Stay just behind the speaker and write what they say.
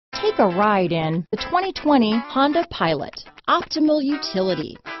Take a ride in the 2020 Honda Pilot. Optimal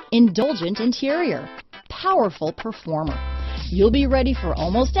utility, indulgent interior, powerful performer. You'll be ready for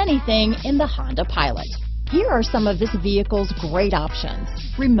almost anything in the Honda Pilot. Here are some of this vehicle's great options: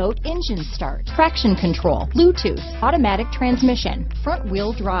 remote engine start, traction control, Bluetooth, automatic transmission, front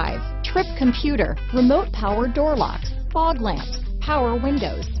wheel drive, trip computer, remote power door locks, fog lamps, power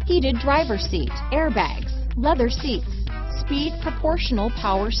windows, heated driver's seat, airbags, leather seats, speed proportional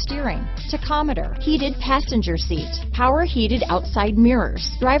power steering, tachometer, heated passenger seat, power heated outside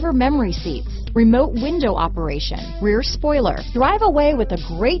mirrors, driver memory seats, remote window operation, rear spoiler. Drive away with a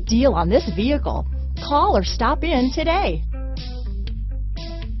great deal on this vehicle. Call or stop in today.